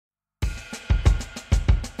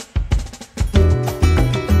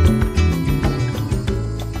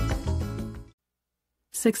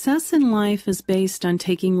Success in life is based on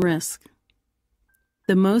taking risk.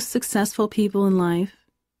 The most successful people in life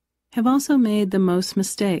have also made the most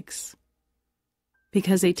mistakes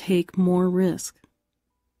because they take more risk.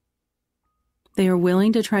 They are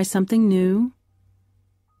willing to try something new,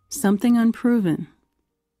 something unproven.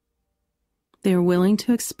 They are willing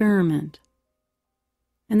to experiment,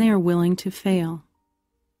 and they are willing to fail.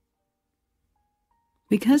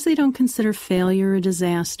 Because they don't consider failure a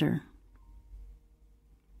disaster.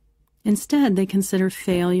 Instead, they consider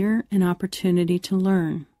failure an opportunity to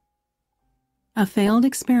learn. A failed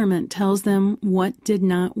experiment tells them what did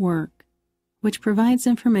not work, which provides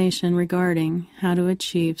information regarding how to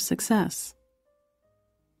achieve success.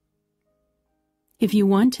 If you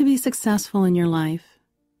want to be successful in your life,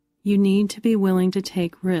 you need to be willing to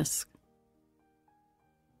take risks.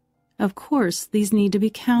 Of course, these need to be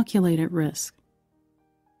calculated risks.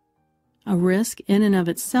 A risk in and of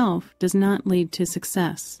itself does not lead to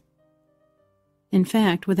success. In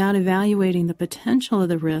fact, without evaluating the potential of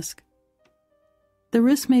the risk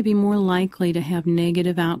may be more likely to have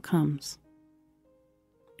negative outcomes,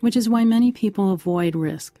 which is why many people avoid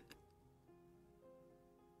risk.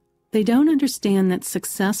 They don't understand that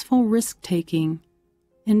successful risk-taking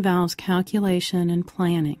involves calculation and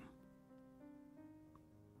planning.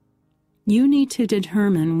 You need to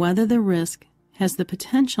determine whether the risk has the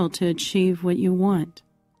potential to achieve what you want.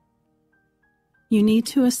 You need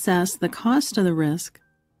to assess the cost of the risk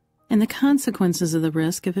and the consequences of the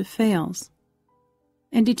risk if it fails,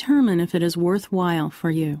 and determine if it is worthwhile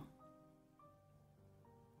for you.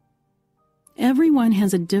 Everyone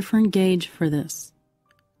has a different gauge for this.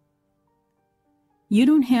 You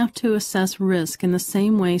don't have to assess risk in the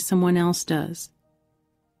same way someone else does,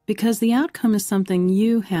 because the outcome is something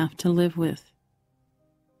you have to live with.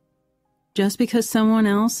 Just because someone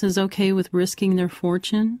else is okay with risking their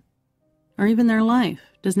fortune, or even their life,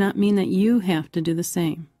 does not mean that you have to do the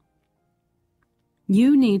same.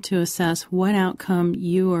 You need to assess what outcome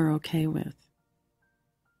you are okay with.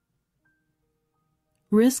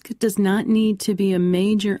 Risk does not need to be a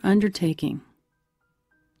major undertaking.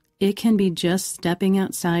 It can be just stepping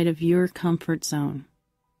outside of your comfort zone.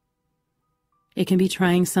 It can be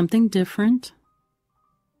trying something different,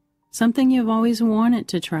 something you've always wanted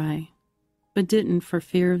to try, but didn't for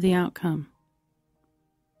fear of the outcome.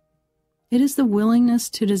 It is the willingness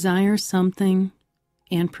to desire something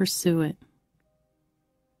and pursue it.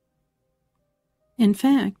 In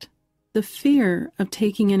fact, the fear of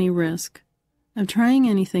taking any risk, of trying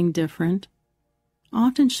anything different,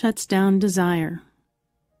 often shuts down desire.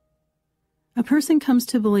 A person comes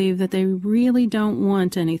to believe that they really don't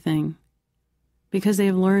want anything because they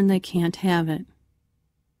have learned they can't have it.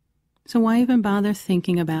 So why even bother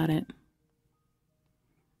thinking about it?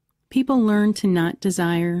 People learn to not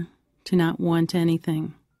desire, to not want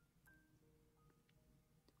anything.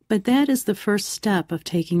 But that is the first step of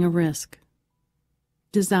taking a risk.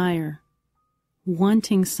 Desire,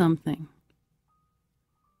 wanting something.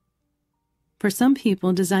 For some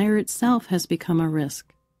people, desire itself has become a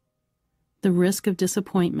risk, the risk of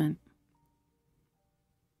disappointment.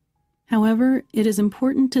 However, it is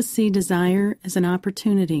important to see desire as an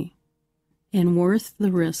opportunity and worth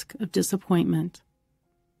the risk of disappointment.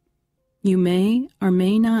 You may or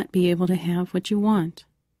may not be able to have what you want.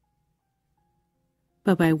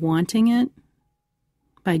 But by wanting it,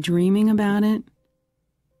 by dreaming about it,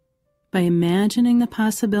 by imagining the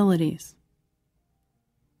possibilities,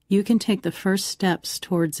 you can take the first steps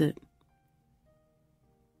towards it.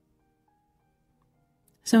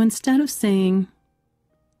 So instead of saying,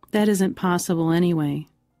 "That isn't possible anyway,"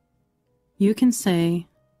 you can say,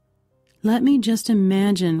 "Let me just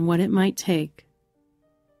imagine what it might take."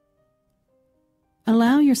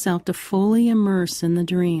 Allow yourself to fully immerse in the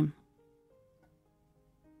dream.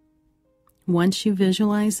 Once you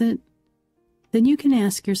visualize it, then you can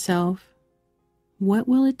ask yourself, what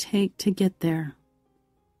will it take to get there?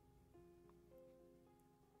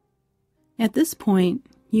 At this point,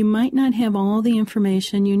 you might not have all the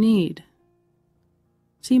information you need,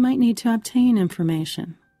 so you might need to obtain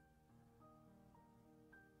information.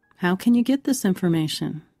 How can you get this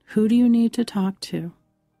information? Who do you need to talk to?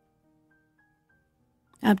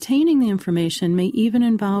 Obtaining the information may even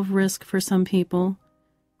involve risk for some people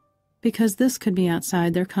because this could be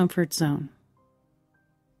outside their comfort zone.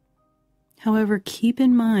 However, keep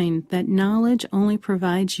in mind that knowledge only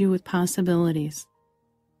provides you with possibilities.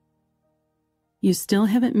 You still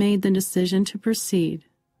haven't made the decision to proceed.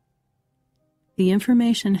 The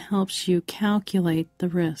information helps you calculate the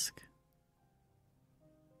risk.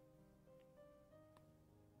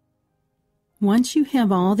 Once you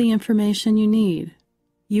have all the information you need,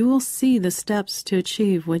 you will see the steps to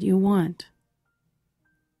achieve what you want.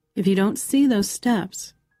 If you don't see those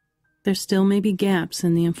steps, there still may be gaps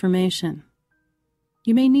in the information.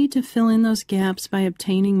 You may need to fill in those gaps by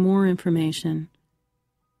obtaining more information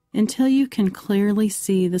until you can clearly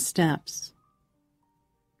see the steps.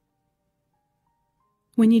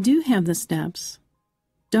 When you do have the steps,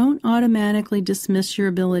 don't automatically dismiss your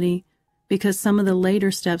ability because some of the later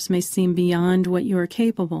steps may seem beyond what you are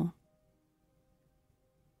capable.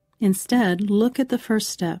 Instead, look at the first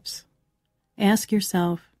steps. Ask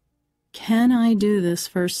yourself, can I do this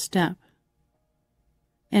first step?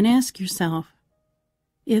 And ask yourself,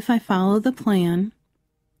 if I follow the plan,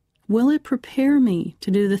 will it prepare me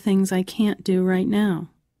to do the things I can't do right now?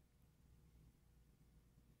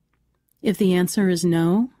 If the answer is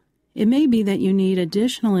no, it may be that you need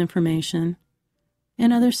additional information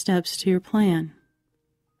and other steps to your plan.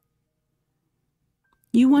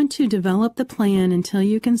 You want to develop the plan until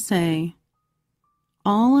you can say,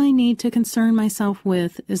 all I need to concern myself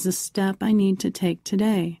with is the step I need to take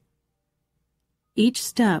today. Each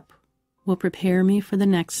step will prepare me for the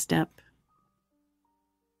next step.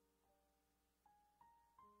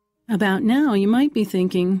 About now, you might be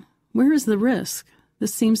thinking, where is the risk?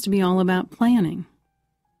 This seems to be all about planning.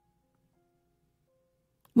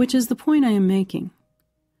 Which is the point I am making.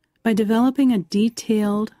 By developing a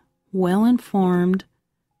detailed, well-informed,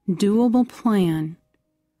 doable plan,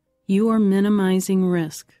 you are minimizing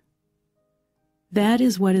risk. That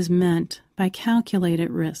is what is meant by calculated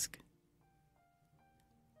risk.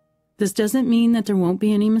 This doesn't mean that there won't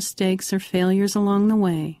be any mistakes or failures along the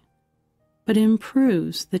way, but it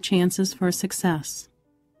improves the chances for success.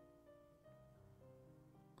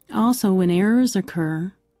 Also, when errors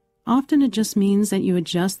occur, often it just means that you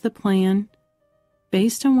adjust the plan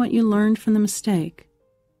based on what you learned from the mistake,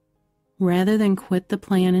 rather than quit the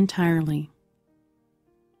plan entirely.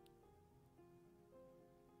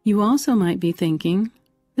 You also might be thinking,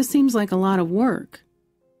 this seems like a lot of work.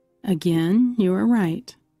 Again, you are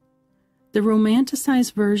right. The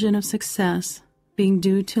romanticized version of success being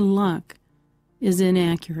due to luck is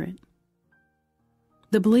inaccurate.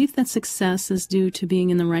 The belief that success is due to being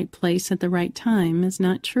in the right place at the right time is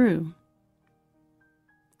not true.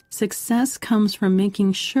 Success comes from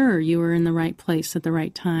making sure you are in the right place at the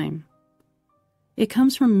right time. It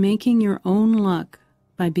comes from making your own luck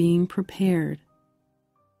by being prepared.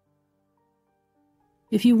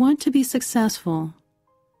 If you want to be successful,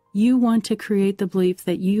 you want to create the belief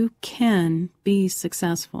that you can be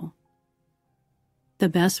successful. The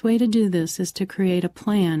best way to do this is to create a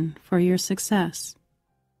plan for your success.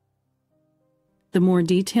 The more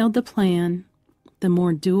detailed the plan, the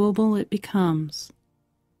more doable it becomes.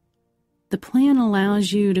 The plan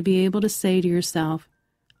allows you to be able to say to yourself,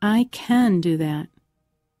 I can do that.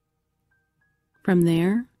 From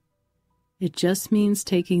there, it just means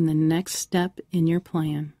taking the next step in your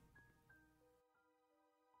plan.